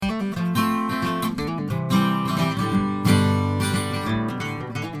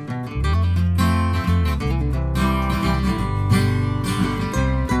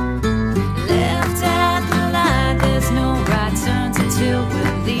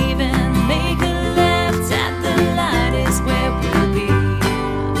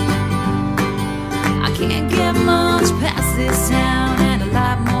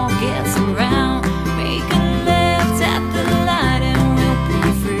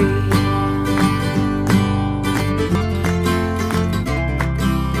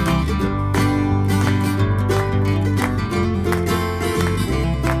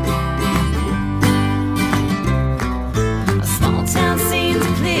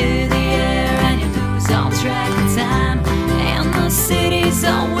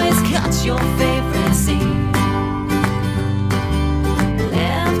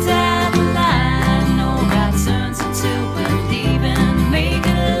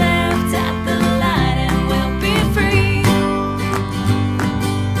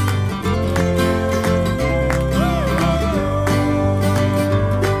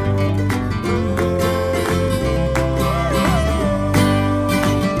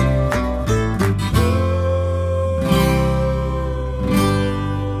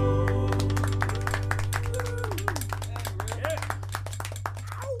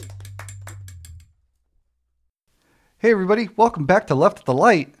Hey everybody, welcome back to Left of the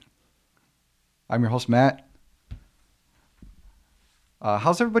Light. I'm your host Matt.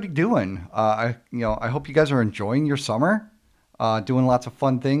 How's everybody doing? I hope you guys are enjoying your summer, doing lots of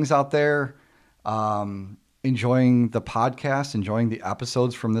fun things out there, enjoying the podcast, enjoying the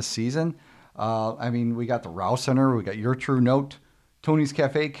episodes from this season. We got the Rouse Center, we got Your True Note, Tony's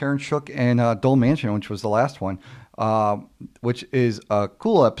Cafe, Karen Shook, and Dole Mansion, which was the last one, which is a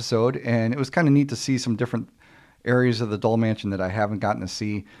cool episode, and it was kind of neat to see some different areas of the Dole Mansion that I haven't gotten to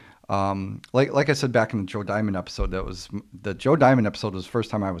see. Like I said back in the Joe Diamond episode, the Joe Diamond episode was the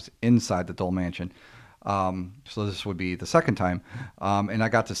first time I was inside the Dole Mansion. So this would be the second time. And I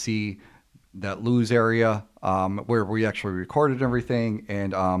got to see that Lou's area, where we actually recorded everything.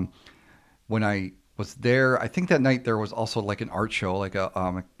 And, when I was there, I think that night there was also like an art show, like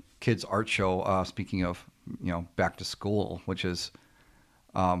a kids art show, speaking of, back to school, which is,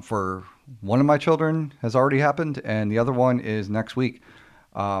 for one of my children has already happened, and the other one is next week.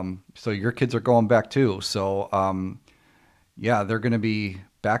 So your kids are going back too. So, they're going to be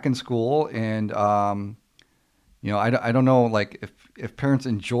back in school, and, I don't know, like if parents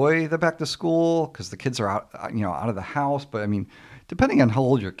enjoy the back to school because the kids are out, out of the house. But I mean, depending on how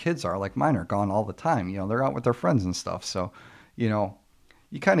old your kids are, like mine are gone all the time. They're out with their friends and stuff. So, you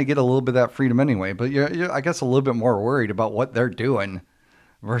kind of get a little bit of that freedom anyway. But you're, I guess, a little bit more worried about what they're doing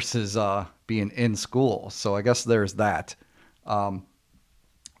versus being in school. So I guess there's that.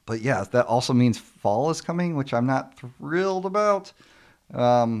 But yeah, that also means fall is coming, which I'm not thrilled about.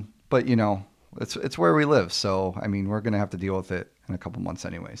 But it's where we live. So, I mean, we're going to have to deal with it in a couple months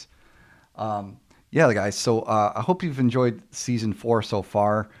anyways. Guys. So I hope you've enjoyed season 4 so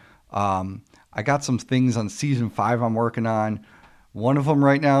far. I got some things on season 5 I'm working on. One of them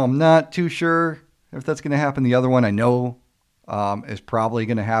right now, I'm not too sure if that's going to happen. The other one I know is probably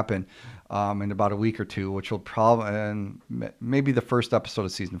going to happen in about a week or two, which will probably, and maybe the first episode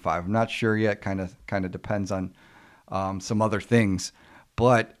of season 5. I'm not sure yet. Kind of depends on some other things,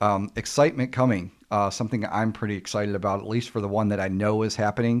 but excitement coming. Something I'm pretty excited about, at least for the one that I know is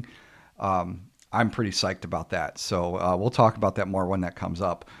happening. I'm pretty psyched about that. So we'll talk about that more when that comes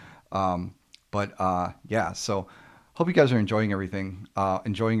up. So hope you guys are enjoying everything,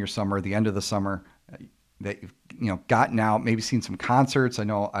 enjoying your summer, the end of the summer, that you've gotten out, maybe seen some concerts. I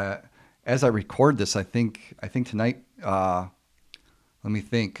know as I record this, I think tonight, let me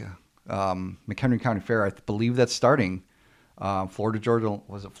think, McHenry County Fair, I believe that's starting. Florida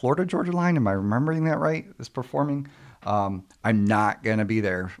Georgia Line? Am I remembering that right? Is performing. I'm not going to be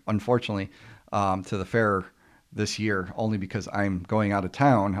there, unfortunately, to the fair this year, only because I'm going out of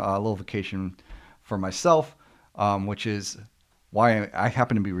town, a little vacation for myself, which is why I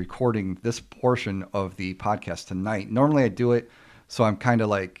happen to be recording this portion of the podcast tonight. Normally I do it so I'm kind of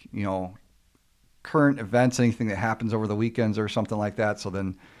like, current events, anything that happens over the weekends or something like that. So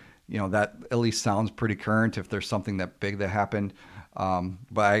then, that at least sounds pretty current if there's something that big that happened.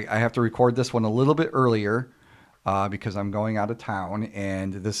 But I have to record this one a little bit earlier because I'm going out of town,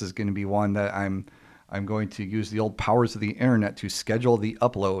 and this is going to be one that I'm going to use the old powers of the internet to schedule the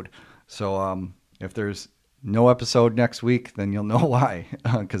upload. So if there's no episode next week, then you'll know why,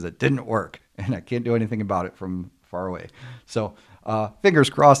 because it didn't work and I can't do anything about it from far away. So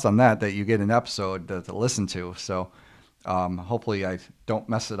fingers crossed on that you get an episode to listen to. So hopefully I don't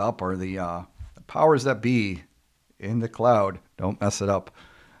mess it up, or the powers that be in the cloud don't mess it up.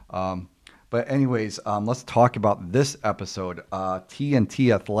 But anyways, let's talk about this episode.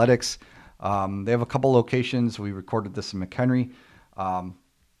 TNT Athletics. They have a couple locations. We recorded this in McHenry. I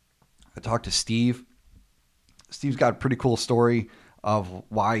talked to Steve. Steve's got a pretty cool story of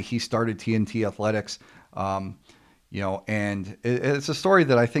why he started TNT Athletics. And it's a story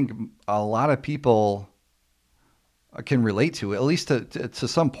that I think a lot of people can relate to, at least to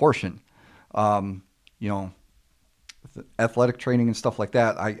some portion. Athletic training and stuff like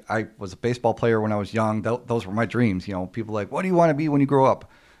that. I was a baseball player when I was young. Those were my dreams. People like, what do you want to be when you grow up?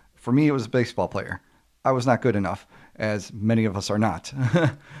 For me, it was a baseball player. I was not good enough, as many of us are not.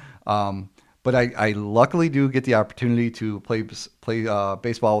 But I luckily do get the opportunity to play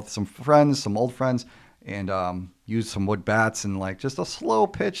baseball with some friends, some old friends, and use some wood bats and like just a slow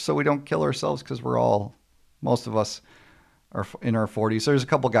pitch so we don't kill ourselves, because most of us are in our 40s. There's a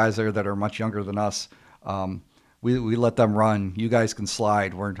couple guys there that are much younger than us. We let them run. You guys can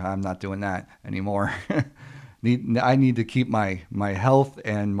slide. I'm not doing that anymore. I need to keep my health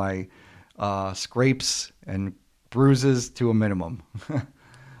and my scrapes and bruises to a minimum.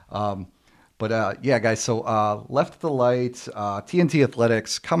 Guys, so Left the Light, TNT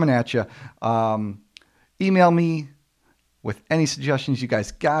Athletics, coming at you. Email me with any suggestions you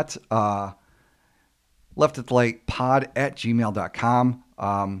guys got. leftitthelightpod@gmail.com.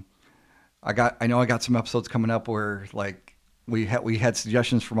 I know I got some episodes coming up where like we had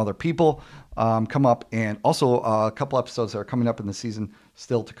suggestions from other people come up, and also a couple episodes that are coming up in the season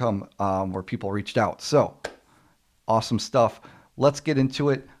still to come where people reached out. So awesome stuff. Let's get into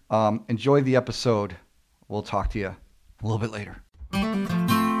it. Enjoy the episode. We'll talk to you a little bit later.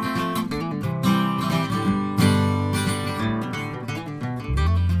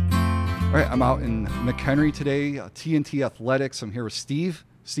 All right, I'm out in McHenry today, TNT Athletics. I'm here with Steve.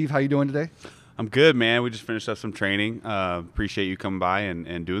 Steve, how you doing today? I'm good, man. We just finished up some training. Appreciate you coming by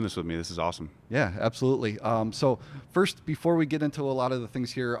and doing this with me. This is awesome. Yeah, absolutely. So first, before we get into a lot of the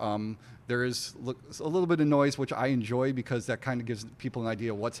things here, there is a little bit of noise, which I enjoy because that kind of gives people an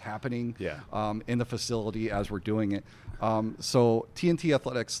idea of what's happening in the facility as we're doing it. So TNT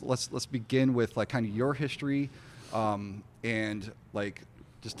Athletics, let's begin with like kind of your history and like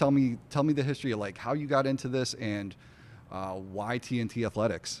just tell me the history of like how you got into this and why TNT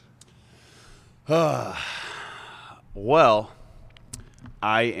Athletics. Well,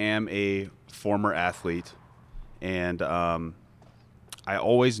 I am a former athlete, and I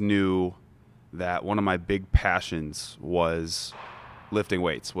always knew that one of my big passions was lifting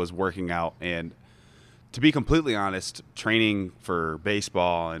weights, was working out. And to be completely honest, training for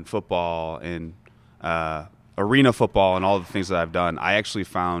baseball and football and arena football and all the things that I've done, I actually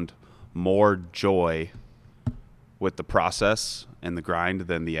found more joy with the process and the grind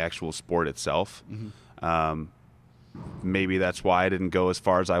than the actual sport itself. Mm-hmm. Maybe that's why I didn't go as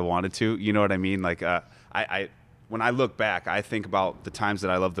far as I wanted to. You know what I mean? Like I when I look back, I think about the times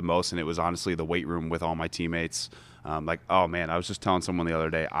that I loved the most, and it was honestly the weight room with all my teammates. Like, oh man, I was just telling someone the other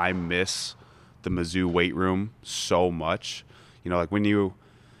day, I miss the Mizzou weight room so much. You know, like when you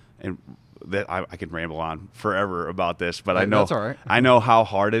and that I could ramble on forever about this, but I know that's all right. I know how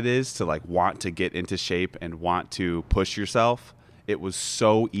hard it is to like want to get into shape and want to push yourself. It was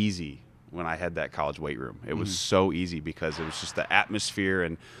so easy when I had that college weight room. It was so easy because it was just the atmosphere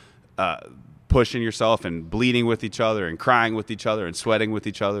and pushing yourself and bleeding with each other and crying with each other and sweating with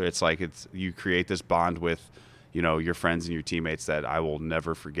each other. It's like you create this bond with, you know, your friends and your teammates that I will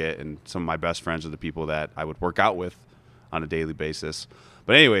never forget. And some of my best friends are the people that I would work out with on a daily basis.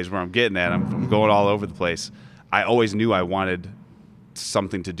 But anyways, where I'm getting at, I'm going all over the place. I always knew I wanted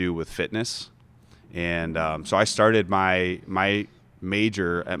something to do with fitness. And so I started my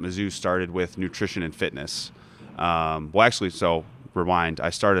major at Mizzou started with nutrition and fitness. Well, actually, so rewind,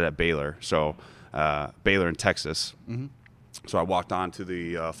 I started at Baylor. So Baylor in Texas. Mm-hmm. So I walked on to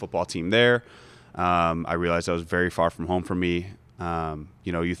the football team there. I realized I was very far from home for me.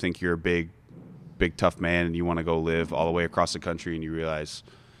 You know, you think you're a big tough man and you want to go live all the way across the country, and you realize,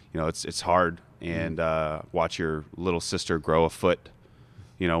 you know, it's hard. And watch your little sister grow a foot.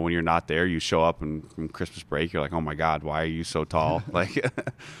 You know, when you're not there, you show up and from Christmas break, you're like, oh my God, why are you so tall? Like,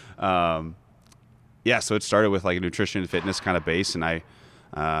 yeah. So it started with like a nutrition and fitness kind of base, and I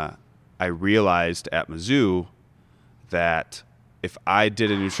realized at Mizzou that if I did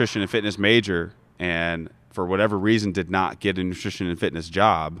a nutrition and fitness major and for whatever reason did not get a nutrition and fitness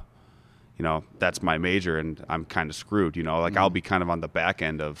job, you know, that's my major and I'm kind of screwed, you know, like I'll be kind of on the back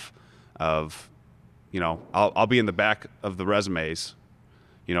end of, you know, I'll be in the back of the resumes,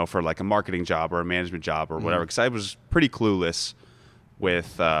 you know, for like a marketing job or a management job or whatever. Cause I was pretty clueless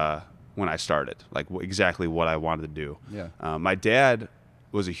with, when I started, like exactly what I wanted to do. Yeah. My dad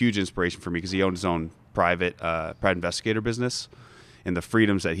was a huge inspiration for me because he owned his own private investigator business, and the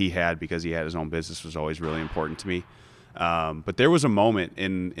freedoms that he had because he had his own business was always really important to me. But there was a moment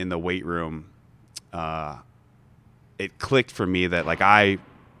in the weight room, it clicked for me that like I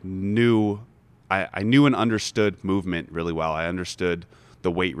knew and understood movement really well. I understood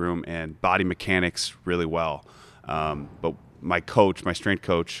the weight room and body mechanics really well. But my strength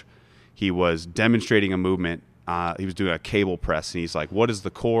coach, he was demonstrating a movement. He was doing a cable press, and he's like, what is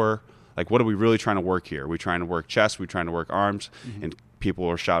the core? Like, what are we really trying to work here? Are we trying to work chest? Are we trying to work arms? Mm-hmm. And people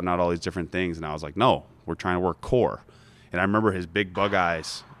were shouting out all these different things. And I was like, no, we're trying to work core. And I remember his big bug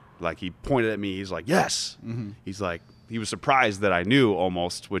eyes, like he pointed at me. He's like, yes. Mm-hmm. He's like, he was surprised that I knew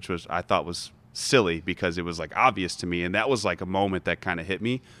almost, which was, I thought was silly because it was like obvious to me. And that was like a moment that kind of hit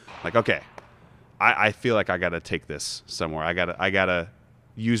me like, okay, I feel like I got to take this somewhere. I got to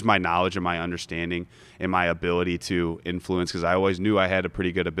use my knowledge and my understanding and my ability to influence, because I always knew I had a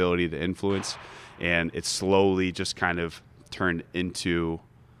pretty good ability to influence, and it slowly just kind of turned into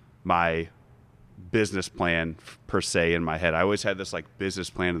my business plan per se in my head. I always had this like business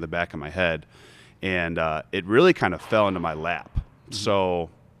plan in the back of my head, and it really kind of fell into my lap. Mm-hmm. So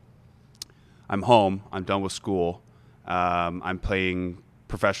I'm home, I'm done with school, I'm playing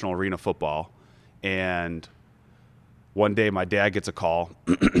professional arena football, And one day my dad gets a call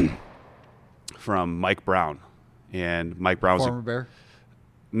from Mike Brown. And Mike Brown's Former Bear?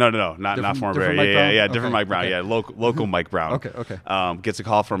 No, not former Bear. Mike Brown? Yeah, different Okay, Mike Brown. okay. Yeah, local Mike Brown. Okay. Gets a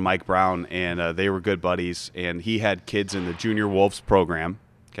call from Mike Brown, and they were good buddies. And he had kids in the Junior Wolves program.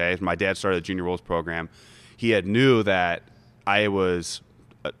 Okay, my dad started the Junior Wolves program. He had knew that I was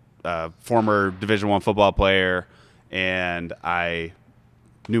a former Division I football player, and I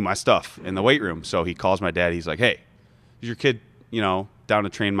knew my stuff in the weight room. So he calls my dad. He's like, "Hey, is your kid, down to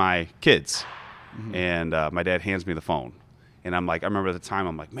train my kids?" Mm-hmm. And my dad hands me the phone. And I'm like, I remember at the time,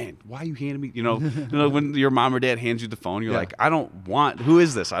 I'm like, man, why are you handing me, when your mom or dad hands you the phone, you're like, who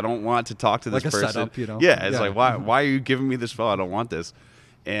is this? I don't want to talk to this like person. A setup, Yeah, it's like, why are you giving me this phone? I don't want this.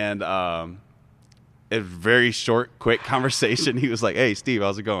 And a very short, quick conversation. He was like, hey, Steve,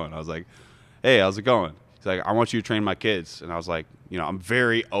 how's it going? I was like, hey, how's it going? He's like, I want you to train my kids. And I was like, I'm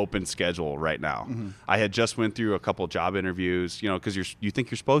very open schedule right now. Mm-hmm. I had just went through a couple job interviews, because you think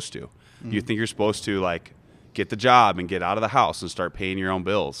you're supposed to. Mm-hmm. You think you're supposed to, like, get the job and get out of the house and start paying your own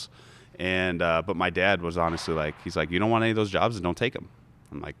bills. And but my dad was honestly like, he's like, you don't want any of those jobs, and don't take them.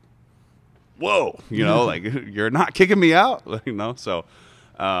 I'm like, whoa, like, you're not kicking me out, So,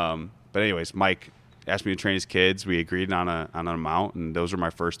 but anyways, Mike asked me to train his kids. We agreed on an amount, and those were my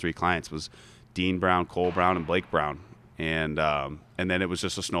first 3 clients: was Dean Brown, Cole Brown, and Blake Brown. And then it was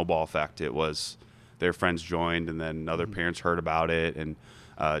just a snowball effect. It was their friends joined, and then other parents heard about it, and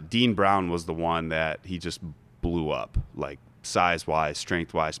Dean Brown was the one that he just blew up, like size-wise,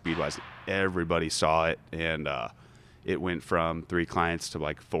 strength-wise, speed-wise. Everybody saw it, and it went from 3 clients to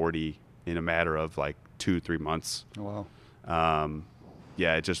like 40 in a matter of like 2-3 months. Oh, wow.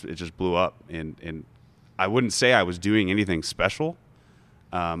 Yeah, it just blew up, and I wouldn't say I was doing anything special.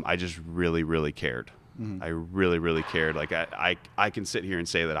 I just really, really cared. Mm-hmm. I really, really cared. Like I can sit here and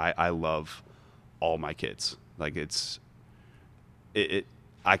say that I love all my kids. Like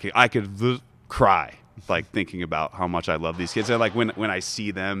I could cry, like, thinking about how much I love these kids. And like when I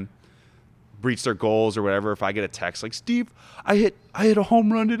see them reach their goals or whatever, if I get a text like, Steve, I hit a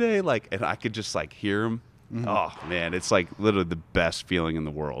home run today, like, and I could just like hear them. Mm-hmm. Oh man, it's like literally the best feeling in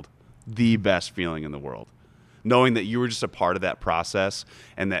the world. The best feeling in the world. Knowing that you were just a part of that process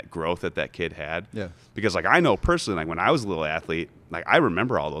and that growth that kid had. Yeah. Because like I know personally, like when I was a little athlete, like I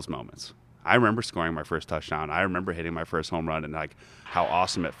remember all those moments. I remember scoring my first touchdown. I remember hitting my first home run and like how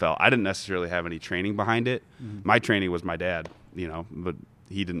awesome it felt. I didn't necessarily have any training behind it. Mm-hmm. My training was my dad, but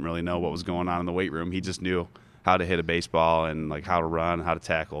he didn't really know what was going on in the weight room. He just knew how to hit a baseball and like how to run, how to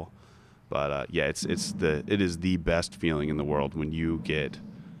tackle. But yeah, it is the best feeling in the world when you get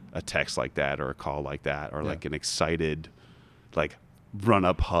a text like that or a call like that or like an excited, like, run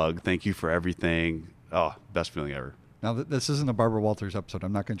up hug. Thank you for everything. Oh, best feeling ever. Now, this isn't a Barbara Walters episode.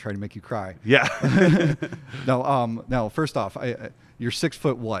 I'm not going to try to make you cry. Yeah. Now, first off, you're 6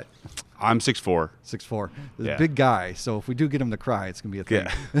 foot what? I'm 6'4". 6'4". A big guy. So if we do get him to cry, it's going to be a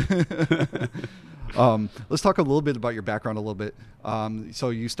thing. Yeah. Let's talk a little bit about your background a little bit.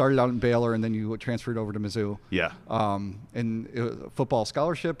 So you started out in Baylor and then you transferred over to Mizzou. Yeah. And football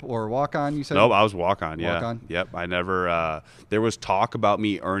scholarship or walk-on, you said? Nope, I was walk-on, yeah. Walk-on? Yep. I never there was talk about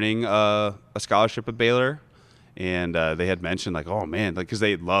me earning a scholarship at Baylor. And they had mentioned, like, oh, man, like, because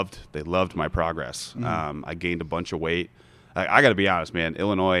they loved my progress. Mm-hmm. I gained a bunch of weight. I got to be honest, man,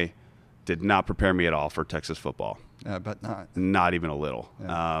 Illinois did not prepare me at all for Texas football. But not. Not even a little.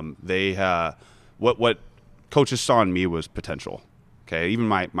 Yeah. What coaches saw in me was potential. Okay, even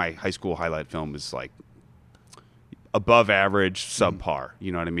my high school highlight film is like above average, subpar.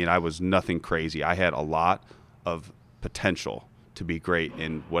 You know what I mean? I was nothing crazy. I had a lot of potential to be great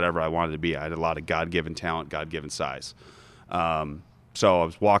in whatever I wanted to be. I had a lot of God-given talent, God-given size. So I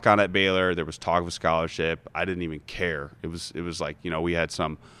was walk-on at Baylor. There was talk of a scholarship. I didn't even care. It was like, we had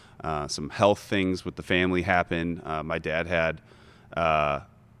some health things with the family happen. My dad had I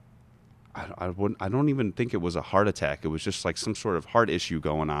don't even think it was a heart attack. It was just like some sort of heart issue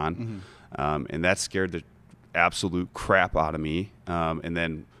going on. Mm-hmm. And that scared the absolute crap out of me. And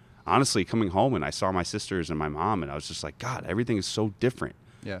then honestly, coming home and I saw my sisters and my mom, and I was just like, God, everything is so different.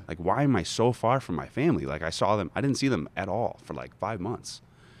 Yeah. Like, why am I so far from my family? Like, I didn't see them at all for like 5 months,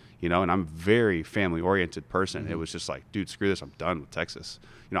 and I'm a very family oriented person. Mm-hmm. It was just like, dude, screw this. I'm done with Texas.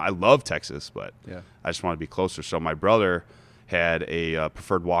 I love Texas, but I just want to be closer. So my brother had a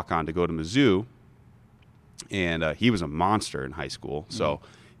preferred walk-on to go to Mizzou, and he was a monster in high school. So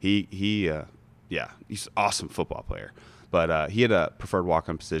he's an awesome football player. But he had a preferred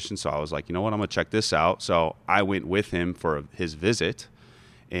walk-on position, so I was like, you know what, I'm going to check this out. So I went with him for his visit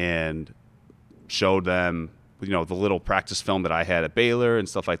and showed them the little practice film that I had at Baylor and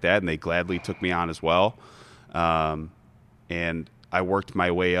stuff like that, and they gladly took me on as well. And I worked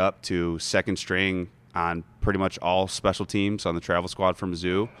my way up to second string on pretty much all special teams on the travel squad from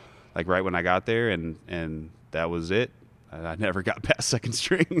Mizzou, like right when I got there, and that was it. I never got past second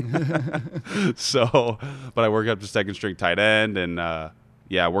string. But I worked up to second string tight end, and I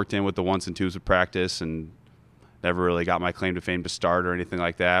worked in with the 1s and 2s of practice, and never really got my claim to fame to start or anything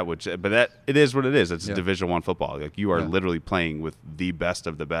like that. But that it is what it is. It's Division I football. Like, you are literally playing with the best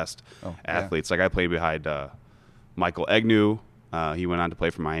of the best athletes. Like, I played behind Michael Egnew. He went on to play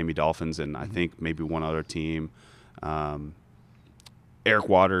for Miami Dolphins, and I think maybe one other team. Eric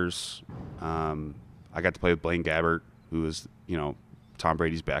Waters. I got to play with Blaine Gabbert, who is Tom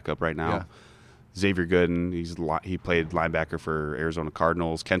Brady's backup right now. Yeah. Xavier Gooden. He played linebacker for Arizona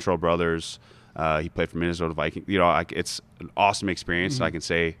Cardinals. Kentrell Brothers. He played for Minnesota Vikings. It's an awesome experience. I can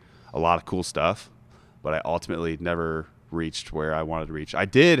say a lot of cool stuff, but I ultimately never reached where I wanted to reach. I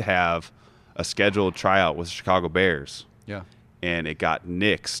did have a scheduled tryout with the Chicago Bears. Yeah. And it got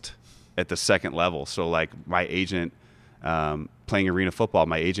nixed at the second level. So, like, my agent, playing arena football,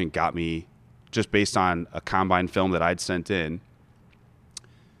 my agent got me just based on a combine film that I'd sent in.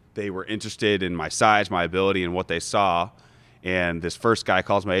 They were interested in my size, my ability, and what they saw. And this first guy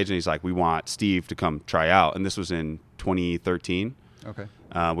calls my agent. He's like, "We want Steve to come try out." And this was in 2013. Okay.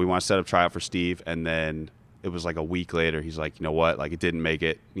 We want to set up tryout for Steve. And then it was like a week later. He's like, "You know what? Like, it didn't make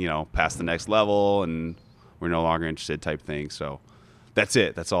it, past the next level, and we're no longer interested," type thing. So that's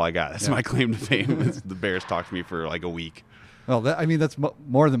it. That's all I got. That's my claim to fame. The Bears talked to me for like a week. Well, that's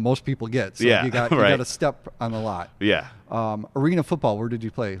more than most people get. So you got a step on the lot. Yeah. Arena football. Where did you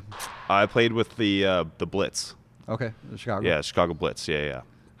play? I played with the Blitz. Okay, Chicago. Yeah, Chicago Blitz. Yeah.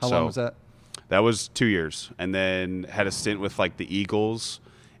 How long was that? That was 2 years, and then had a stint with like the Eagles,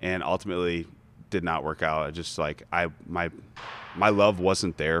 and ultimately did not work out. I just my love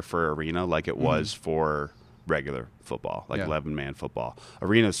wasn't there for arena like it was for regular football, like 11-man football.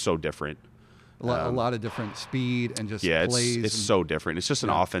 Arena is so different. A lot of different speed and just plays. It's so different. It's just an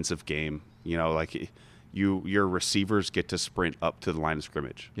offensive game. Like your receivers get to sprint up to the line of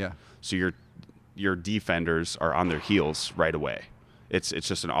scrimmage. Yeah. So your defenders are on their heels right away. It's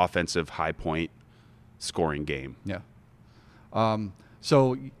just an offensive high point scoring game. Yeah.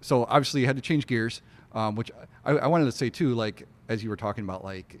 So obviously you had to change gears, which I wanted to say too, like, as you were talking about,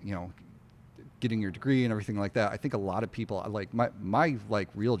 like, getting your degree and everything like that. I think a lot of people, like, my like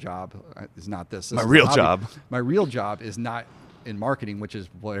real job is not this. My real job. My real job is not in marketing, which is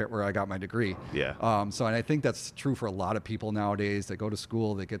where I got my degree. Yeah. And I think that's true for a lot of people nowadays. They go to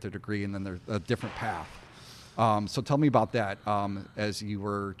school, they get their degree, and then there's a different path. So tell me about that, as you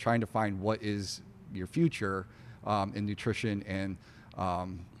were trying to find what is your future in nutrition and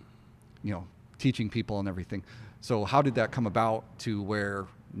teaching people and everything. So how did that come about to where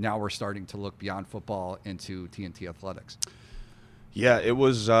now we're starting to look beyond football into TNT athletics? Yeah, it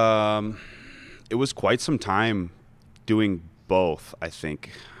was quite some time doing both, I think.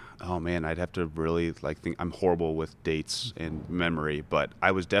 Oh man, I'd have to really think. I'm horrible with dates and memory, but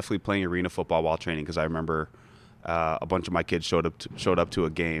I was definitely playing arena football while training, because I remember a bunch of my kids showed up to a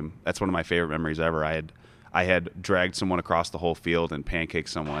game. That's one of my favorite memories ever. I had dragged someone across the whole field and pancaked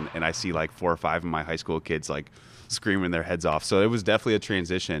someone, and I see like 4 or 5 of my high school kids like screaming their heads off. So it was definitely a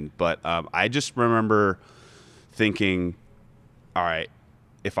transition. But I just remember thinking, all right,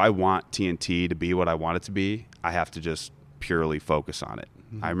 if I want TNT to be what I want it to be, I have to just purely focus on it.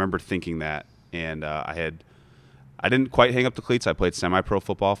 Mm-hmm. I remember thinking that, and I didn't quite hang up the cleats. I played semi-pro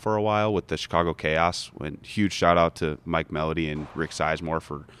football for a while with the Chicago Chaos. Huge shout out to Mike Melody and Rick Sizemore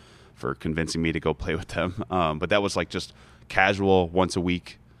for convincing me to go play with them. But that was like just casual, once a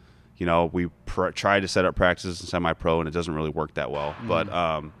week. We try to set up practices in semi-pro, and it doesn't really work that well.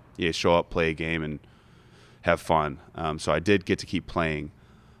 Mm. But show up, play a game, and have fun. So I did get to keep playing.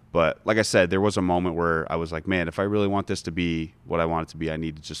 But like I said, there was a moment where I was like, man, if I really want this to be what I want it to be, I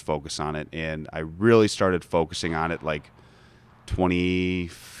need to just focus on it. And I really started focusing on it like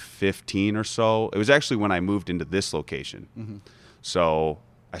 2015 or so. It was actually when I moved into this location. Mm-hmm. So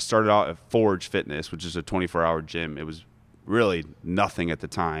I started out at Forge Fitness, which is a 24-hour gym. It was really nothing at the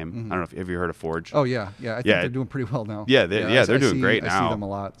time. Mm-hmm. I don't know if have you heard of Forge? Oh yeah. I think they're doing pretty well now. Yeah, they're doing great now. I see them a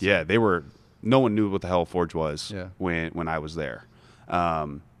lot. So. Yeah, no one knew what the hell Forge was when I was there.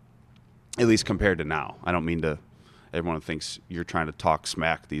 At least compared to now. I don't mean to. Everyone thinks you're trying to talk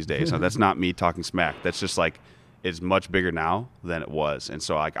smack these days. No, that's not me talking smack. That's just like it's much bigger now than it was. And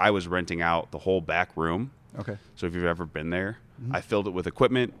so like I was renting out the whole back room. Okay. So if you've ever been there, I filled it with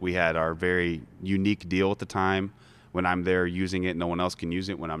equipment. We had our very unique deal at the time. When I'm there using it, no one else can use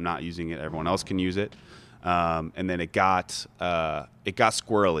it. When I'm not using it, everyone else can use it. And then it got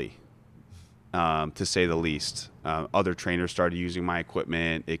squirrely, to say the least. Other trainers started using my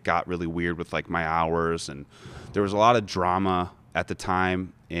equipment. It got really weird with like my hours, and there was a lot of drama at the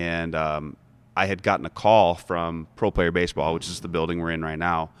time. And I had gotten a call from Pro Player Baseball, which is the building we're in right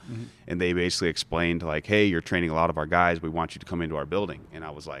now, and they basically explained like, "Hey, you're training a lot of our guys. We want you to come into our building." And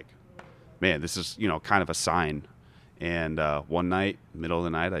I was like, "Man, this is kind of a sign." And one night, middle of the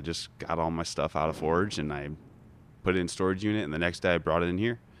night, I just got all my stuff out of Forge and I put it in storage unit. And the next day, I brought it in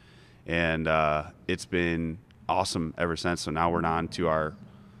here, and it's been awesome ever since. So now we're on to our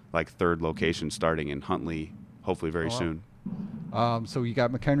third location, starting in Huntley, hopefully very soon. So you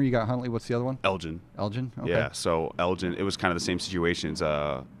got McHenry, you got Huntley. What's the other one? Elgin. Elgin? Okay. Yeah, so Elgin, it was kind of the same situation. It's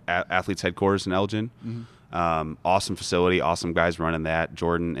athletes headquarters in Elgin. Awesome facility, awesome guys running that.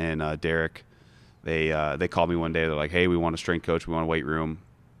 Jordan and Derek, they called me one day. They're like, "Hey, we want a strength coach. We want a weight room."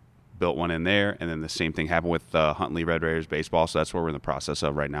 Built one in there, and then the same thing happened with Huntley Red Raiders baseball. So that's what we're in the process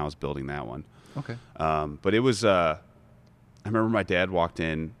of right now, is building that one. Okay. But it was, I remember my dad walked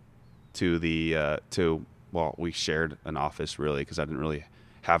in to we shared an office really, because I didn't really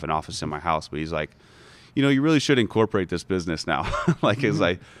have an office in my house. But he's like, you really should incorporate this business now. It's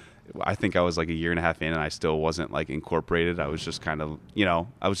like, I think I was like a year and a half in, and I still wasn't incorporated. I was just kind of,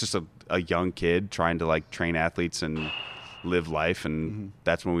 I was just a young kid trying to train athletes and live life. And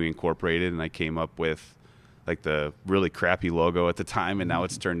that's when we incorporated, and I came up with the really crappy logo at the time. And now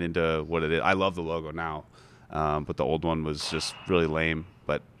it's turned into what it is. I love the logo now. But the old one was just really lame.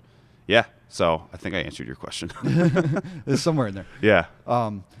 But yeah, so I think I answered your question. There's somewhere in there. Yeah.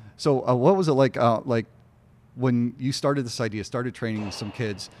 So what was it like when you started this idea, started training some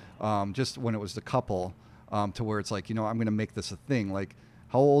kids, just when it was the couple, to where it's I'm going to make this a thing?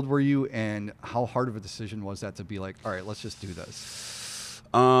 How old were you, and how hard of a decision was that to be all right, let's just do this?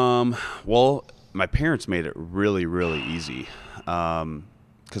 Well, my parents made it really, really easy.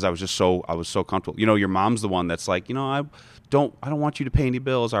 Because I was so comfortable. Your mom's the one that's like, I don't want you to pay any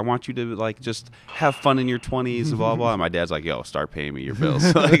bills. I want you to just have fun in your 20s and blah, blah. And my dad's like, yo, start paying me your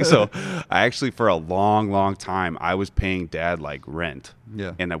bills. So I actually, for a long, long time, I was paying dad rent.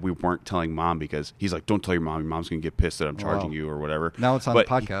 Yeah. And that we weren't telling mom, because he's like, don't tell your mom. Your mom's going to get pissed that I'm charging you or whatever. Now it's on the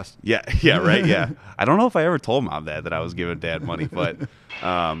podcast. Yeah, right, yeah. I don't know if I ever told mom that I was giving dad money, but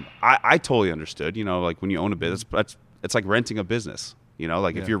I totally understood. When you own a business, it's like renting a business.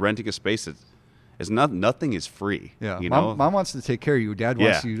 If you're renting a space, nothing is free. Yeah. Mom wants to take care of you. Dad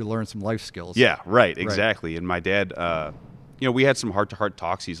wants you to learn some life skills. Yeah, right, exactly. Right. And my dad, we had some heart-to-heart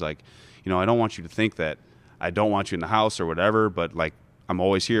talks. He's like, I don't want you to think that I don't want you in the house or whatever, but I'm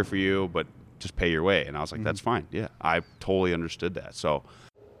always here for you, but just pay your way. And I was like, that's fine. Yeah, I totally understood that. So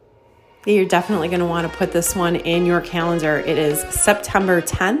you're definitely going to want to put this one in your calendar. It is September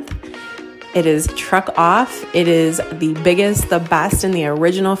 10th. It is Truck Off. It is the biggest, the best, and the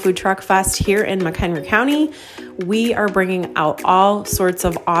original food truck fest here in McHenry County. We are bringing out all sorts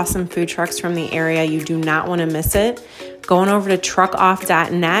of awesome food trucks from the area. You do not want to miss it. Going over to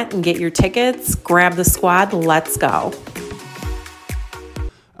truckoff.net and get your tickets. Grab the squad. Let's go.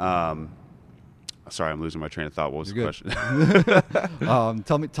 Sorry, I'm losing my train of thought. What was the question?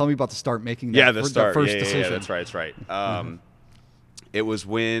 Tell me about the start making that. Yeah, the start. First decision. Yeah, that's right. It was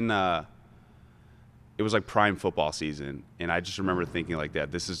when it was prime football season, and I just remember thinking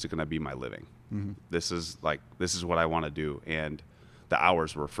that this is going to be my living. This is what I want to do. And the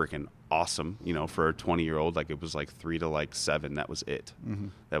hours were freaking awesome, for a 20-year-old. It was 3 to 7. That was it.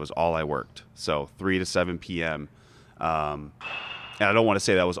 That was all I worked. So 3 to 7 p.m. And I don't want to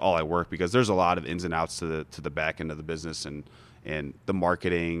say that was all I worked, because there's a lot of ins and outs to the back end of the business, and the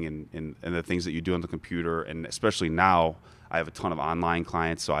marketing and the things that you do on the computer. And especially now, I have a ton of online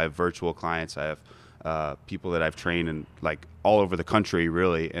clients. So I have virtual clients. I have people that I've trained in all over the country,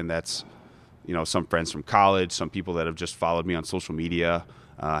 really. And that's, some friends from college, some people that have just followed me on social media.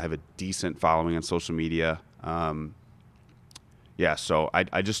 I have a decent following on social media. So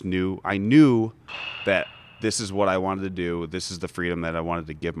I just knew that this is what I wanted to do. This is the freedom that I wanted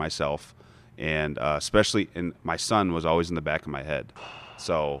to give myself. And especially, my son was always in the back of my head.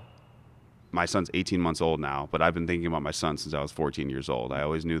 So my son's 18 months old now, but I've been thinking about my son since I was 14 years old. I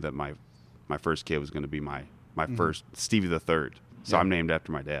always knew that my first kid was going to be my first Stevie the Third. So I'm named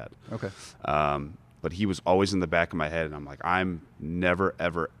after my dad. Okay. But he was always in the back of my head, and I'm like, I'm never,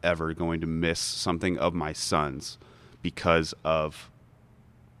 ever, ever going to miss something of my son's because of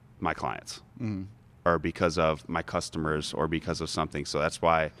my clients or because of my customers or because of something. So that's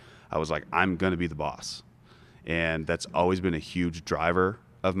why I was like, I'm going to be the boss. And that's always been a huge driver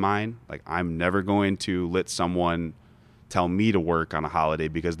of mine. I'm never going to let someone tell me to work on a holiday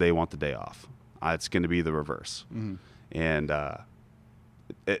because they want the day off. it's going to be the reverse. And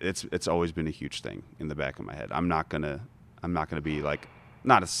it's always been a huge thing in the back of my head. I'm not gonna be like,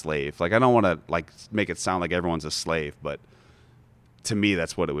 not a slave. Like, I don't want to like make it sound like everyone's a slave, but to me,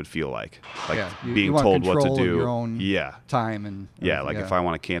 that's what it would feel like being you want told what to control of do. your own time and yeah. Like if I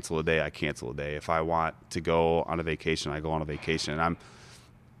want to cancel a day, I cancel a day. If I want to go on a vacation, I go on a vacation. And I'm,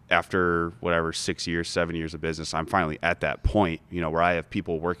 after whatever 6 years, 7 years of business, I'm finally at that point, where I have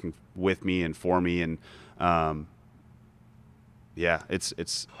people working with me and for me, and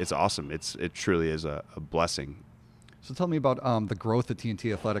it's awesome. It truly is a blessing. So tell me about the growth of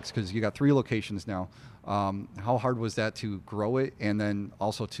TNT Athletics, because you got 3 locations now. How hard was that to grow it? And then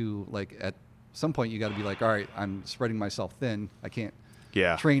also to, like, at some point you got to be like, all right, I'm spreading myself thin. I can't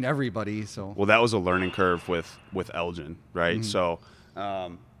train everybody. So well, that was a learning curve with Elgin, right? So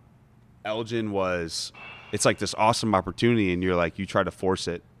Elgin it's like this awesome opportunity, and you're like, you try to force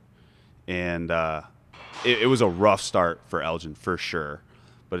it, and it was a rough start for Elgin for sure,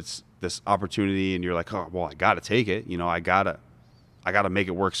 but it's this opportunity, and you're like, oh well, I got to take it. I gotta make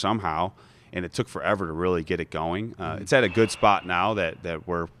it work somehow. And it took forever to really get it going. It's at a good spot now that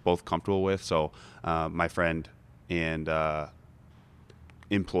we're both comfortable with. So my friend and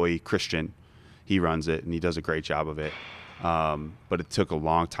employee, Christian, he runs it, and he does a great job of it. But it took a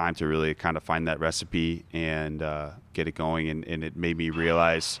long time to really kind of find that recipe and get it going. And it made me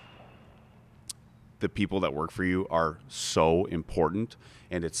realize the people that work for you are so important.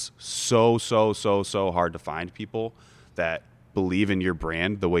 And it's so hard to find people that believe in your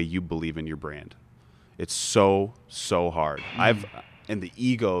brand the way you believe in your brand. It's so hard. And the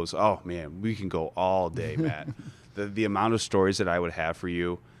egos, oh man, we can go all day, Matt. the amount of stories that I would have for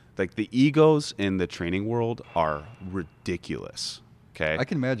you, like the egos in the training world are ridiculous. Okay. I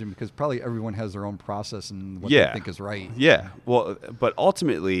can imagine, because probably everyone has their own process and what they think is right. Yeah. Well, but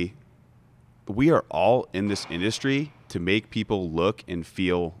ultimately we are all in this industry to make people look and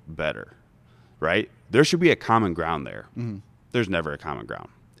feel better, right? There should be a common ground there. There's never a common ground.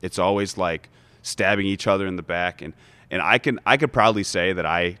 It's always like stabbing each other in the back. And I could proudly say that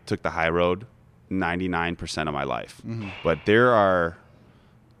I took the high road 99% of my life. But there are,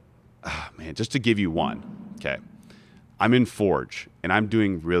 just to give you one, okay. I'm in Forge, and I'm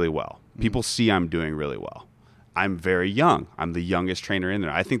doing really well. People see I'm doing really well. I'm very young. I'm the youngest trainer in there.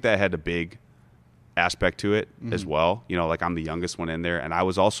 I think that had a big aspect to it as well. Like I'm the youngest one in there. And I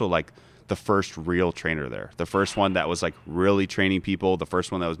was also like the first real trainer there, the first one that was like really training people, the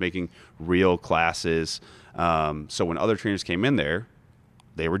first one that was making real classes. So when other trainers came in there,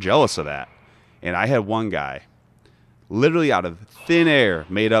 they were jealous of that. And I had one guy literally out of thin air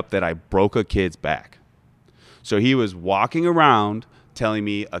made up that I broke a kid's back. So he was walking around telling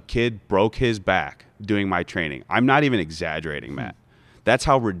me a kid broke his back doing my training. I'm not even exaggerating, Matt. That's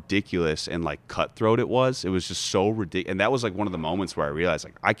how ridiculous and like cutthroat it was. It was just so ridiculous. And that was like one of the moments where I realized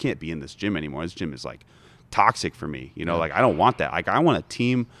like I can't be in this gym anymore. This gym is like toxic for me. Like I don't want that. Like I want a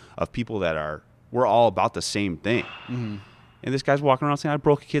team of people that we're all about the same thing. And this guy's walking around saying I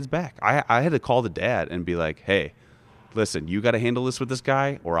broke a kid's back. I had to call the dad and be like, hey, listen, you got to handle this with this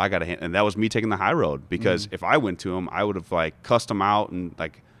guy, or I got to handle. And that was me taking the high road, because if I went to him, I would have like cussed him out. And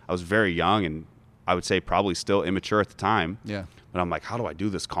like I was very young, and I would say probably still immature at the time. Yeah. But I'm like, how do I do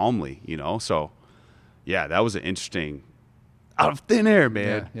this calmly? So yeah, that was an interesting, out of thin air,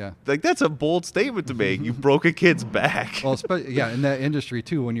 man. Yeah. Like that's a bold statement to make. You broke a kid's back. Well, in that industry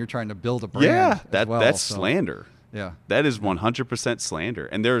too, when you're trying to build a brand. That's slander. Yeah. That is 100% slander.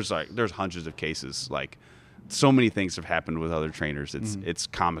 And there's hundreds of cases. Like so many things have happened with other trainers. It's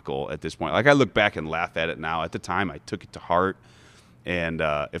comical at this point. Like I look back and laugh at it now. At the time, I took it to heart. And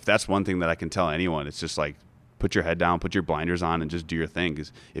if that's one thing that I can tell anyone, it's just like, put your head down, put your blinders on, and just do your thing.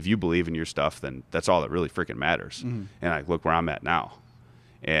 Because if you believe in your stuff, then that's all that really freaking matters. And I look where I'm at now.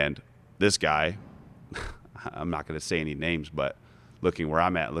 And this guy, I'm not going to say any names, but looking where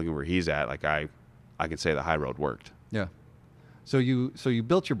I'm at, looking where he's at, like I can say the high road worked. Yeah. So you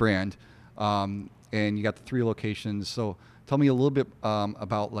built your brand, and you got the 3 locations. So tell me a little bit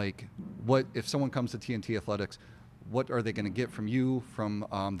about like what if someone comes to TNT Athletics, what are they going to get from you, from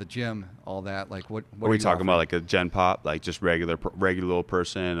the gym, all that? Like what are we talking about? Like a Gen Pop, like just regular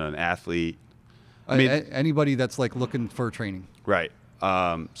person, an athlete? I mean, anybody that's like looking for training. Right.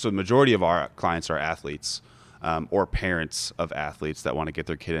 So the majority of our clients are athletes or parents of athletes that want to get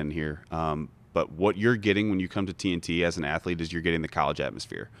their kid in here. But what you're getting when you come to TNT as an athlete is you're getting the college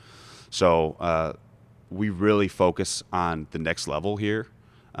atmosphere. So we really focus on the next level here.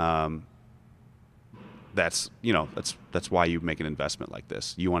 That's why you make an investment like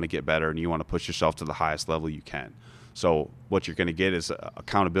this. You want to get better and you want to push yourself to the highest level you can. So what you're going to get is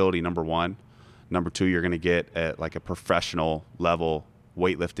accountability, number one. Number 2, you're going to get at like a professional level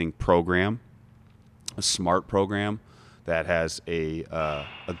weightlifting program, a smart program that has a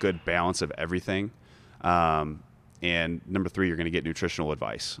good balance of everything. And number 3, you're going to get nutritional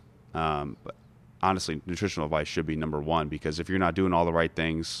advice. But honestly, nutritional advice should be number 1, because if you're not doing all the right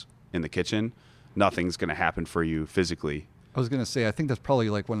things in the kitchen, nothing's going to happen for you physically. I was going to say, I think that's probably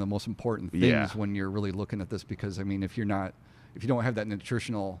like one of the most important things when you're really looking at this, because I mean, if you don't have that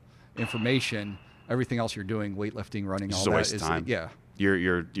nutritional information, everything else you're doing, weightlifting, running, all a that waste is of time. Yeah.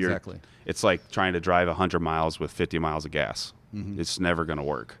 You're exactly. It's like trying to drive 100 miles with 50 miles of gas. Mm-hmm. It's never going to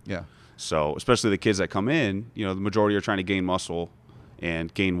work. Yeah. So, especially the kids that come in, the majority are trying to gain muscle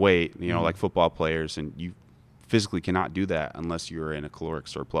and gain weight, like football players, and you physically cannot do that unless you're in a caloric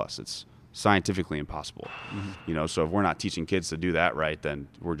surplus. It's scientifically impossible. Mm-hmm. So if we're not teaching kids to do that right, then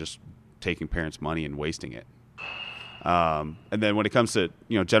we're just taking parents' money and wasting it. And then when it comes to,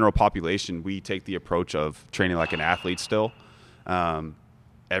 general population, we take the approach of training like an athlete still.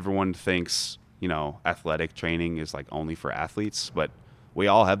 Everyone thinks, athletic training is like only for athletes, but we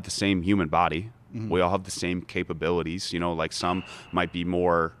all have the same human body. Mm-hmm. We all have the same capabilities. Like some might be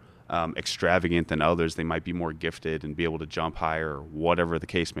more extravagant than others. They might be more gifted and be able to jump higher, or whatever the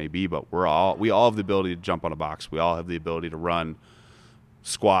case may be. But we all have the ability to jump on a box. We all have the ability to run,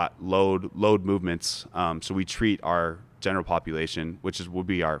 squat, load movements. So we treat our general population, which would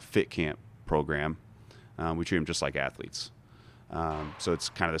be our fit camp program. We treat them just like athletes. So it's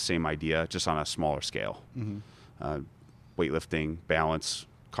kind of the same idea, just on a smaller scale. Mm-hmm. Weightlifting, balance,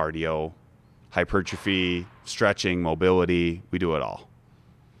 cardio, hypertrophy, stretching, mobility. We do it all.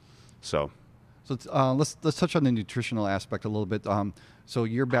 So let's touch on the nutritional aspect a little bit. So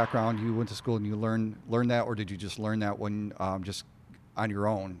your background, you went to school and you learned that, or did you just learn that when just on your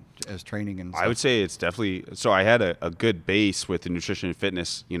own as training and stuff? I would say it's definitely, so I had a good base with the nutrition and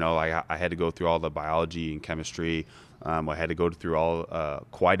fitness. I had to go through all the biology and chemistry. I had to go through all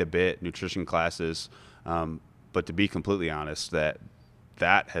quite a bit nutrition classes. But to be completely honest, that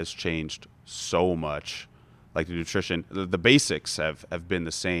has changed so much. Like the nutrition, the basics have been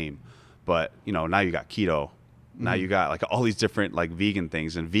the same, but now you got keto. Now you got like all these different like vegan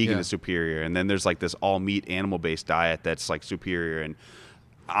things, and vegan is superior. And then there's like this all meat animal based diet that's like superior. And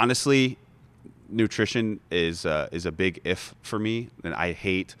honestly, nutrition is a big if for me. And I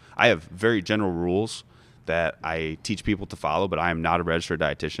have very general rules that I teach people to follow, but I am not a registered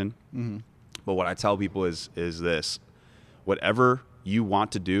dietitian. Mm-hmm. But what I tell people is this: whatever you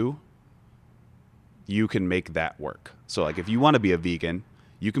want to do, you can make that work. So like if you want to be a vegan,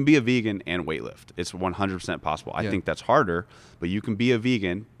 you can be a vegan and weightlift. It's 100% possible. I think that's harder, but you can be a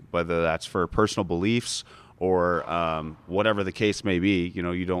vegan, whether that's for personal beliefs or whatever the case may be.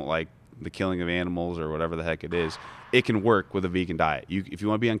 You don't like the killing of animals or whatever the heck it is. It can work with a vegan diet. If you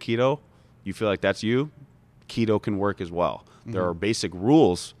want to be on keto, you feel like that's you, keto can work as well. Mm-hmm. There are basic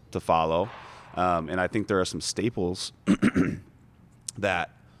rules to follow, and I think there are some staples that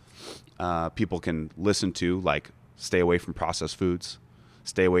people can listen to, like stay away from processed foods,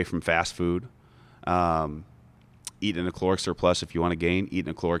 stay away from fast food, eat in a caloric surplus if you want to gain, eat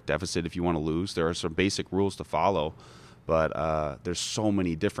in a caloric deficit if you want to lose. There are some basic rules to follow, but there's so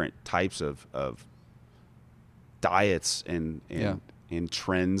many different types of diets and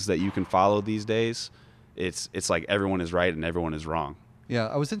trends that you can follow these days. It's like everyone is right and everyone is wrong. Yeah,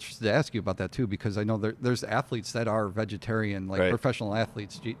 I was interested to ask you about that too, because I know there's athletes that are vegetarian, like professional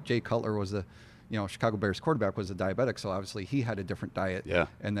athletes. Jay Cutler was Chicago Bears quarterback, was a diabetic, so obviously he had a different diet,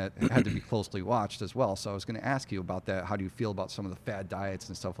 and that had to be closely watched as well. So I was going to ask you about that. How do you feel about some of the fad diets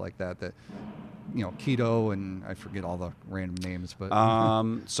and stuff like that? That keto, and I forget all the random names, but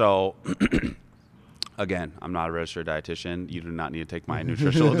so. Again, I'm not a registered dietitian. You do not need to take my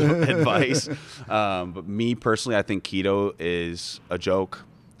nutritional advice. But me personally, I think keto is a joke.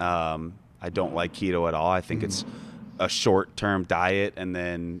 I don't like keto at all. I think it's a short-term diet, and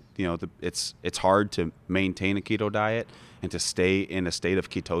then it's hard to maintain a keto diet and to stay in a state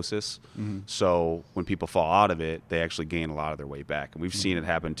of ketosis. Mm-hmm. So when people fall out of it, they actually gain a lot of their weight back, and we've seen it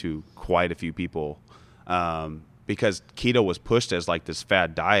happen to quite a few people. Because keto was pushed as like this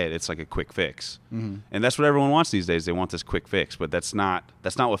fad diet, it's like a quick fix, and that's what everyone wants these days. They want this quick fix, but that's not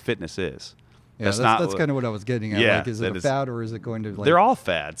what fitness is. Yeah, that's kind of what I was getting at. Yeah, like, is it a fad, or is it going to? Like... They're all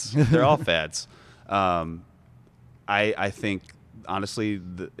fads. They're all fads. I think honestly,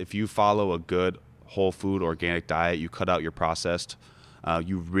 if you follow a good whole food organic diet, you cut out your processed,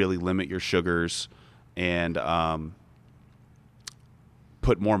 you really limit your sugars, and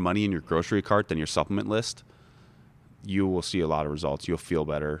put more money in your grocery cart than your supplement list, you will see a lot of results. You'll feel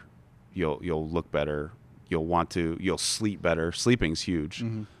better. You'll look better. You'll sleep better. Sleeping's huge.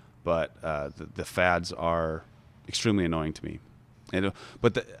 Mm-hmm. but the fads are extremely annoying to me. And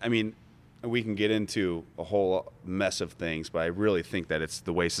I mean, we can get into a whole mess of things, but I really think that it's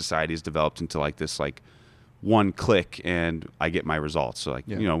the way society has developed into like this like one click and I get my results. So like,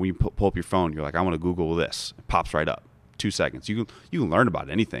 Yeah. you know, when you pull up your phone, you're like, I want to Google this. It pops right up. 2 seconds. You can learn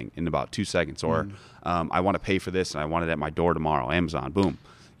about anything in about 2 seconds. Or I want to pay for this and I want it at my door tomorrow. Amazon, boom.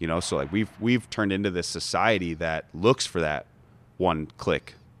 You know, so like we've turned into this society that looks for that one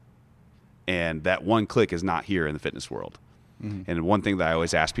click, and that one click is not here in the fitness world. And one thing that I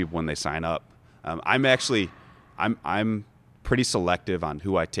always ask people when they sign up, I'm pretty selective on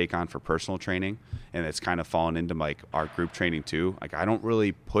who I take on for personal training, and it's kind of fallen into like our group training too. Like I don't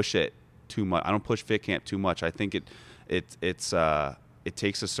really push it too much. I don't push Fit Camp too much. I think it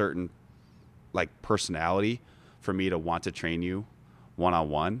takes a certain like personality for me to want to train you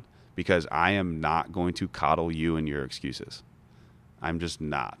one-on-one, because I am not going to coddle you and your excuses. I'm just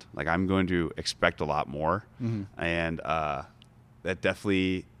not. Like I'm going to expect a lot more, and that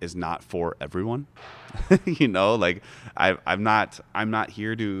definitely is not for everyone. You know, like I'm not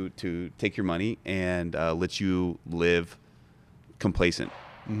here to take your money and let you live complacent.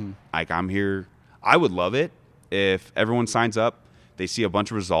 Like I'm here. I would love it if everyone signs up, they see a bunch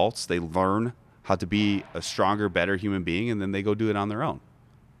of results, they learn how to be a stronger, better human being, and then they go do it on their own.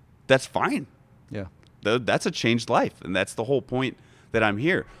 That's fine. Yeah. That's a changed life, and that's the whole point that I'm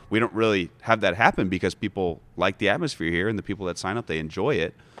here. We don't really have that happen because people like the atmosphere here, and the people that sign up, they enjoy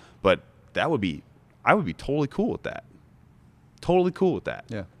it. But I would be totally cool with that. Totally cool with that.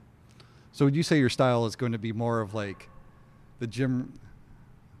 Yeah. So would you say your style is going to be more of like the gym?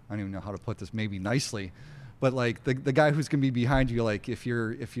 I don't even know how to put this, maybe nicely, but like the guy who's going to be behind you, like if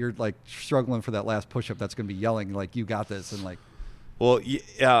you're like struggling for that last push-up, that's going to be yelling like, you got this, and like. Well,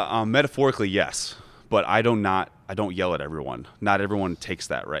 yeah, metaphorically, yes, but I don't yell at everyone. Not everyone takes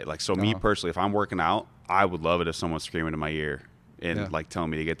that right. Like, so me personally, if I'm working out, I would love it if someone's screaming in my ear and like telling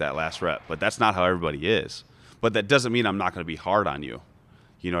me to get that last rep. But that's not how everybody is. But that doesn't mean I'm not going to be hard on you.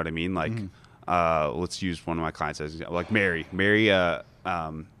 You know what I mean? Like, let's use one of my clients as like Mary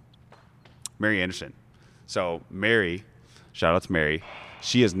Anderson. So Mary, shout out to Mary.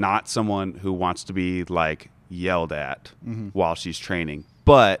 She is not someone who wants to be like yelled at while she's training,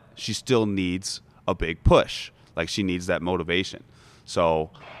 but she still needs a big push. Like she needs that motivation. So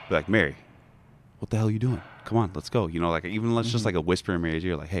be like, Mary, what the hell are you doing? Come on, let's go. You know, like even let's just like a whisper in Mary's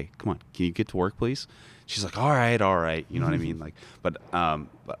ear, like, hey, come on, can you get to work, please? She's like, all right. You know what I mean? Like, but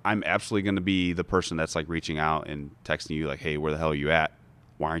I'm absolutely going to be the person that's like reaching out and texting you like, hey, where the hell are you at?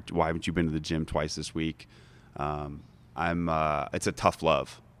 Why haven't you been to the gym twice this week? It's a tough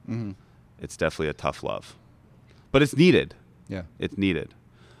love. It's definitely a tough love, but it's needed. Yeah. It's needed.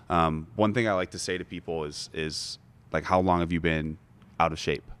 One thing I like to say to people is like, how long have you been out of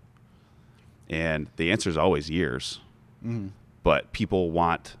shape? And the answer is always years. But people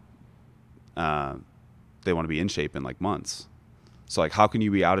want, they want to be in shape in like months. So like, how can you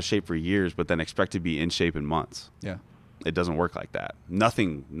be out of shape for years, but then expect to be in shape in months? Yeah. It doesn't work like that.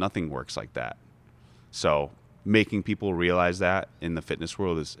 Nothing works like that. So making people realize that in the fitness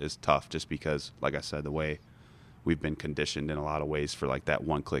world is tough, just because, like I said, the way we've been conditioned in a lot of ways for like that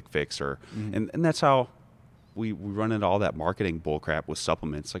one-click fix, or and that's how we run into all that marketing bullcrap with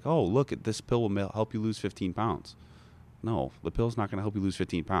supplements. Like, oh, look, this pill will help you lose 15 pounds. No, the pill's not going to help you lose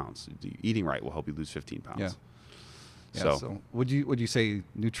 15 pounds. Eating right will help you lose 15 pounds. Yeah. Yeah, so would you say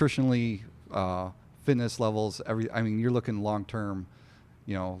nutritionally, fitness levels, I mean, you're looking long-term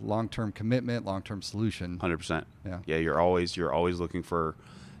commitment, long-term solution. 100%. Yeah. You're always looking for,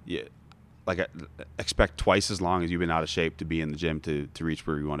 expect twice as long as you've been out of shape to be in the gym to reach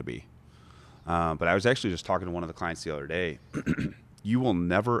where you want to be. But I was actually just talking to one of the clients the other day. You will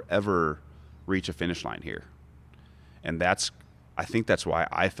never, ever reach a finish line here. And I think that's why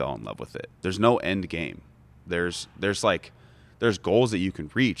I fell in love with it. There's no end game. There's goals that you can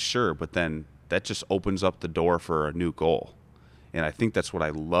reach, sure, but then that just opens up the door for a new goal. And I think that's what I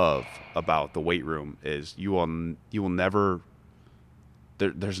love about the weight room is you will never,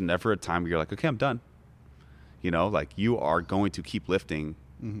 there's never a time where you're like, okay, I'm done. You know, like you are going to keep lifting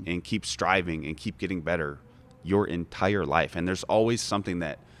and keep striving and keep getting better your entire life. And there's always something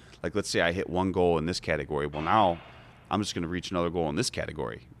that, like, let's say I hit one goal in this category. Well, now I'm just going to reach another goal in this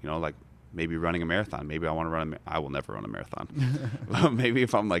category. You know, like maybe running a marathon. Maybe I want to run I will never run a marathon. Maybe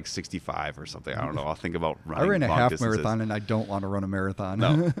if I'm like 65 or something, I don't know. I'll think about running. I ran a long half distances. marathon, and I don't want to run a marathon.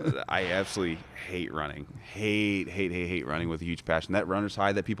 No, I absolutely hate running. Hate running with a huge passion. That runner's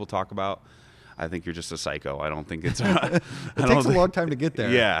high that people talk about, I think you're just a psycho. I don't think it's. It takes a long time to get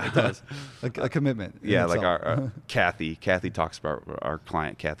there. Yeah. It does. A commitment. in Yeah, like itself. our Kathy talks about our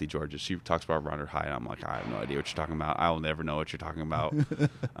client, Kathy Georges. She talks about Runner High, and I'm like, I have no idea what you're talking about. I will never know what you're talking about.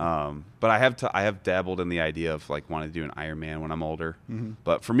 But I have dabbled in the idea of like wanting to do an Ironman when I'm older. Mm-hmm.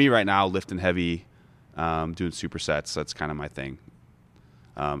 But for me right now, lifting heavy, doing supersets, that's kind of my thing.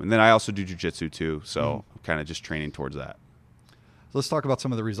 And then I also do jiu-jitsu too, so I'm kind of just training towards that. Let's talk about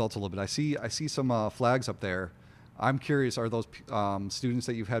some of the results a little bit. I see some flags up there. I'm curious, are those students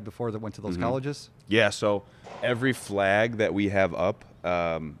that you've had before that went to those colleges? Yeah, so every flag that we have up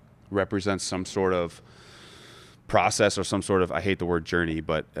represents some sort of process or some sort of, I hate the word journey,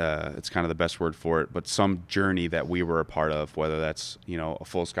 but it's kind of the best word for it, but some journey that we were a part of, whether that's, a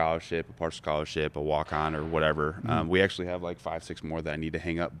full scholarship, a partial scholarship, a walk-on, or whatever. We actually have like 5-6 more that I need to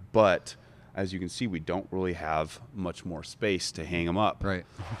hang up, but as you can see, we don't really have much more space to hang them up. Right.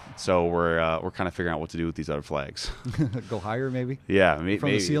 So we're kind of figuring out what to do with these other flags. Go higher, maybe? Yeah, From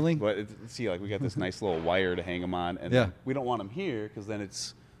maybe. the ceiling? But see, like we got this nice little wire to hang them on, and Yeah. then we don't want them here because then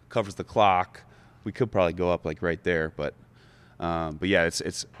it's covers the clock. We could probably go up like right there, but yeah,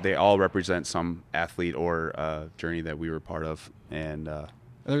 it's they all represent some athlete or journey that we were part of, and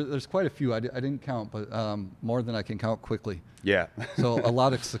There's quite a few. I didn't count, but more than I can count quickly. yeah, So a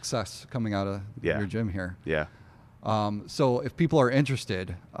lot of success coming out of Yeah. your gym here. yeah. So if people are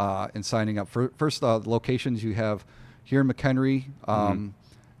interested in signing up, first locations you have here in McHenry.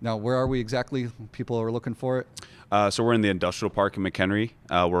 Now, where are we exactly? People are looking for it. So we're in the industrial park in McHenry.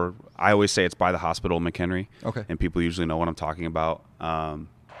 I always say it's by the hospital in McHenry. Okay. And people usually know what I'm talking about.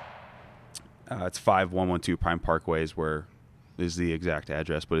 It's 5112 Prime Parkways where is the exact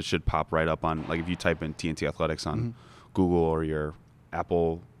address, but it should pop right up on, like if you type in TNT Athletics on Google or your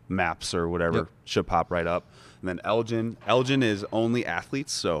Apple Maps or whatever, Yep. should pop right up. And then Elgin is only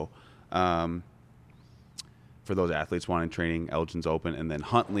athletes. So for those athletes wanting training, Elgin's open. And then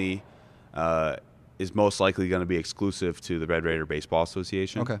Huntley is most likely going to be exclusive to the Red Raider Baseball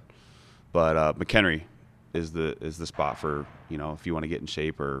Association. Okay. But McHenry is the spot for, if you want to get in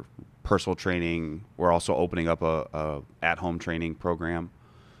shape or personal training. We're also opening up a at-home training program.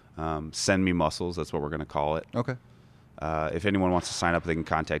 Send Me Muscles, that's what we're going to call it. Okay. If anyone wants to sign up, they can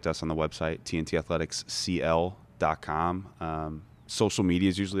contact us on the website, tntathleticscl.com. Social media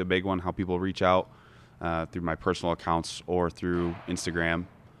is usually a big one, how people reach out through my personal accounts or through Instagram.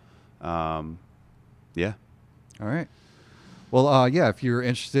 Yeah. All right. Well, yeah, if you're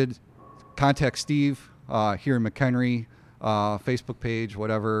interested, contact Steve here in McHenry, Facebook page,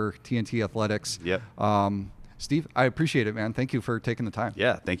 whatever, TNT Athletics. Yep. Steve, I appreciate it, man. Thank you for taking the time.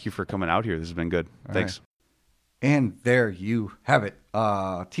 Yeah, thank you for coming out here. This has been good. All Thanks. right. And there you have it.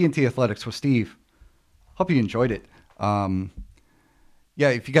 TNT Athletics with Steve. Hope you enjoyed it. Yeah,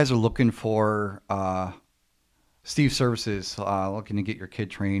 if you guys are looking for Steve's services, looking to get your kid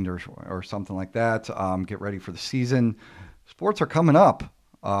trained or something like that, get ready for the season. Sports are coming up.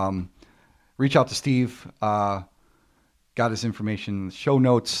 Reach out to Steve. Got his information in the show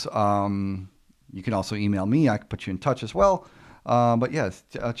notes. You can also email me. I can put you in touch as well. But yeah,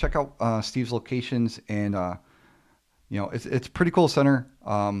 check out Steve's locations, and it's a pretty cool center.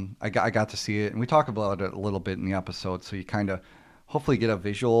 I got to see it, and we talk about it a little bit in the episode, so you kind of hopefully get a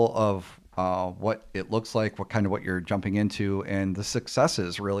visual of what it looks like, what you're jumping into, and the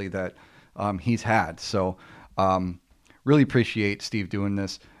successes really that he's had. So really appreciate Steve doing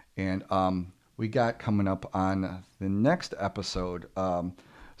this, and we got coming up on the next episode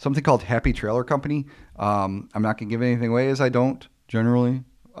something called Happy Trailer Company. I'm not gonna give anything away, as I don't generally,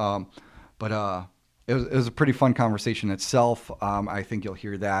 but it was a pretty fun conversation itself. I think you'll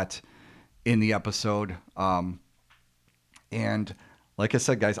hear that in the episode. And like I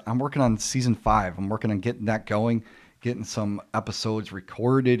said, guys, I'm working on season 5. I'm working on getting that going, getting some episodes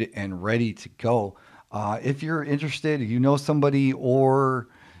recorded and ready to go. If you're interested, somebody, or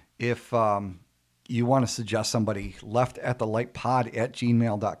if you want to suggest somebody,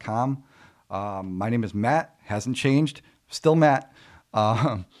 leftatthelightpod@gmail.com. My name is Matt. Hasn't changed. Still Matt.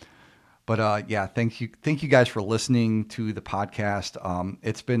 But yeah, thank you guys for listening to the podcast.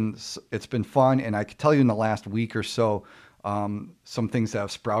 It's been fun, and I could tell you in the last week or so, some things that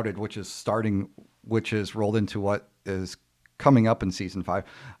have sprouted, which is rolled into what is coming up in season 5.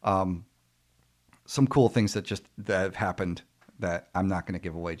 Some cool things that have happened that I'm not going to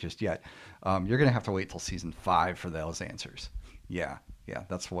give away just yet. You're going to have to wait till season 5 for those answers. Yeah,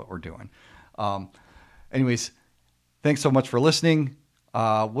 that's what we're doing. Anyways, thanks so much for listening.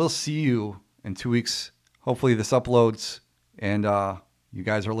 We'll see you in 2 weeks. Hopefully this uploads and you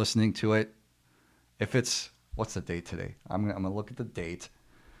guys are listening to it. If it's, what's the date today? I'm gonna look at the date.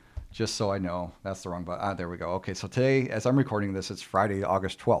 just so I know. That's the wrong button. There we go. Okay, so today, as I'm recording this, it's Friday,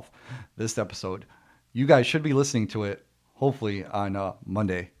 August 12th. This episode, you guys should be listening to it, hopefully, on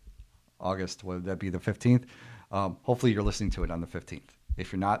Monday, August, would that be the 15th? Hopefully you're listening to it on the 15th.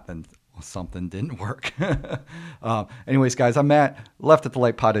 If you're not, then something didn't work. Anyways, guys, I'm Matt,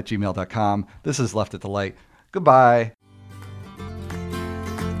 leftatthelightpod@gmail.com. This is Left at the Light. Goodbye.